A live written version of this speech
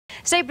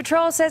State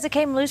Patrol says it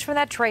came loose from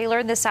that trailer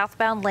in the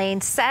southbound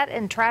lane, sat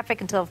in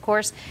traffic until, of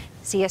course,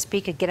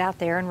 CSP could get out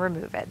there and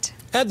remove it.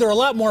 Ed, they're a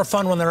lot more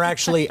fun when they're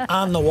actually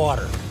on the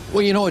water.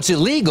 Well, you know, it's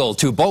illegal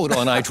to boat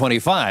on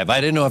I-25. I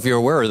didn't know if you were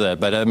aware of that,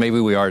 but maybe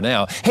we are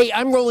now. Hey,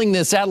 I'm rolling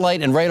the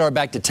satellite and radar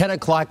back to 10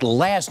 o'clock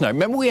last night.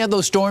 Remember we had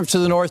those storms to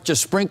the north,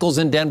 just sprinkles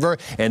in Denver,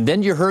 and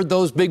then you heard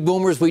those big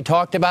boomers we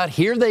talked about.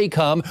 Here they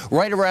come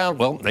right around,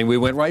 well, we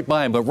went right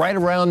by them, but right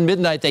around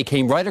midnight they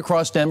came right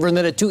across Denver, and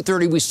then at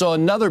 2:30 we saw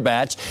another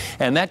batch,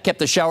 and that kept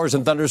the showers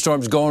and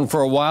thunderstorms going for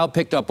a while,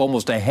 picked up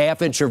almost a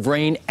half inch of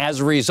rain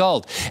as a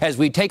result. As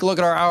we take a look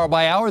at our hour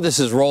by hour,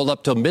 this is rolled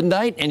up till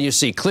midnight, and you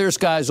see clear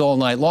skies all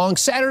night long.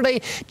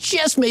 Saturday,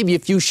 just maybe a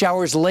few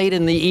showers late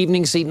in the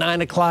evening. See, 9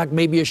 o'clock,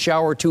 maybe a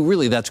shower or two.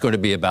 Really, that's going to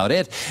be about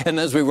it. And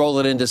as we roll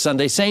it into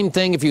Sunday, same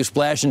thing. A few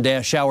splash and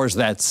dash showers,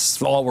 that's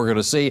all we're going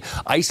to see.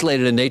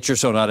 Isolated in nature,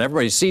 so not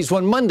everybody sees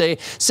one. Monday,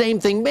 same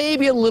thing.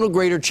 Maybe a little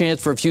greater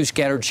chance for a few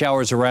scattered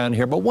showers around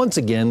here. But once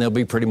again, they'll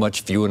be pretty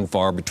much few and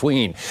far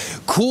between.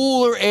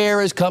 Cooler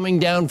air is coming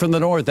down from the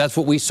north. That's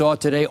what we saw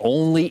today,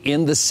 only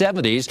in the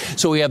 70s.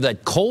 So we have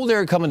that cold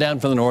air coming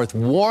down from the north,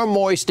 warm,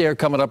 moist air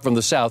coming up from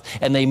the south,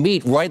 and they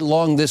meet right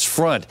along this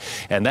front.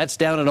 And that's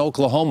down in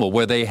Oklahoma,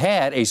 where they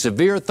had a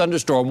severe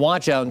thunderstorm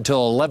watch out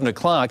until 11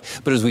 o'clock.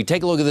 But as we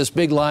take a look at this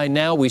big line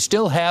now, we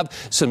still have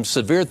some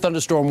severe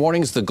thunderstorm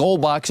warnings. The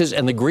gold boxes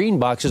and the green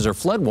boxes are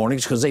flood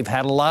warnings because they've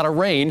had a lot of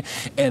rain.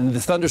 And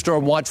the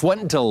thunderstorm watch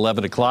went until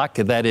 11 o'clock.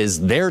 That is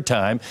their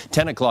time,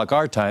 10 o'clock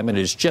our time, and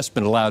it's just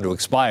been allowed to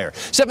expire.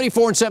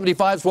 74 and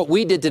 75 is what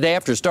we did today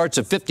after starts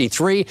of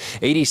 53.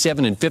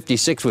 87 and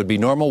 56 would be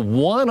normal.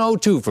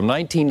 102 from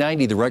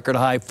 1990, the record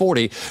high.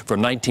 40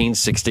 from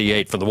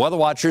 1968. For the weather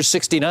watchers,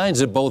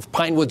 69s at both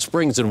Pinewood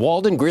Springs and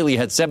Walden. Greeley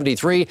had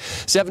 73,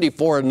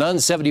 74 in Nunn,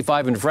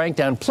 75 in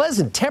Franktown.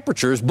 Pleasant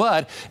temperatures,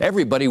 but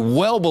everybody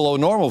well below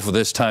normal for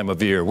this time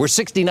of year. We're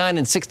 69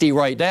 and 60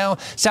 right now.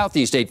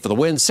 Southeast 8 for the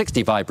wind,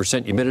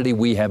 65% humidity.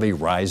 We have a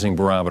rising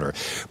barometer.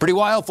 Pretty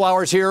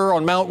wildflowers here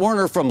on Mount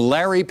Werner from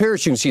Larry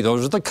Pierce. You can see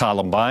those are the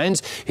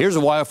columbines. Here's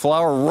a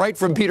wildflower right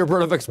from Peter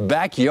Bernovich's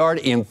backyard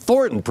in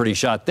Thornton. Pretty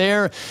shot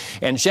there.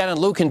 And Shannon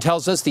Lucan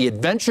tells us the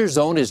Adventure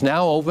Zone is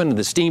now open in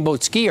the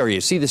Steamboat Ski Area.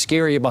 See the ski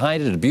area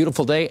behind it, a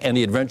beautiful day, and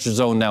the Adventure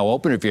Zone now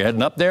open. If you're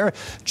heading up there,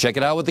 check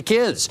it out with the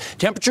kids.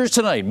 Temperatures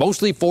tonight,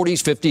 mostly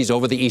 40s, 50s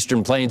over the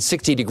eastern plains,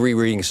 60-degree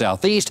reading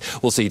southeast.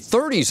 We'll see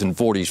 30s and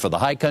 40s for the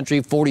high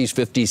country, 40s,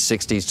 50s,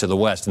 60s to the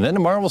west. And then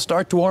tomorrow we'll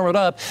start to warm it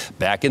up.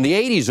 Back in the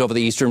 80s over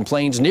the eastern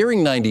plains,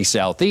 nearing 90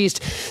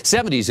 southeast,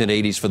 70s and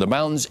 80s for the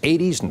mountains,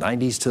 80s,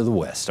 90s to the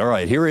west. All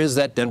right, here is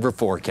that Denver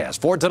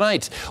forecast. For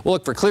tonight, we'll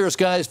look for clear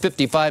skies,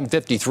 55 and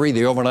 53,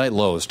 the overnight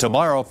lows.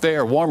 Tomorrow,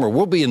 fair, warmer.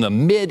 We'll be in the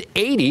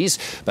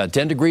mid-80s, about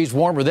 10 degrees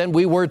warmer than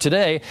we were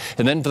today.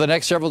 And then for the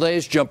next several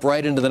days, jump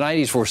right into the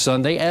 90s for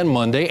Sunday and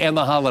Monday and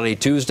the holiday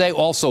Tuesday.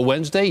 Also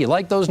Wednesday. You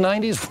like those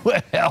 90s?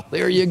 Well,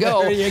 there you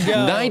go. There you go.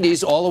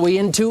 90s all the way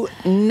into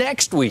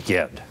next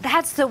weekend.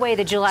 That's the way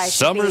the July should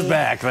Summer's be.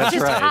 back. That's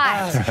Just right.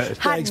 hot. All right. Hot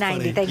Thanks, 90.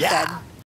 buddy. Thanks, Yeah. Ed.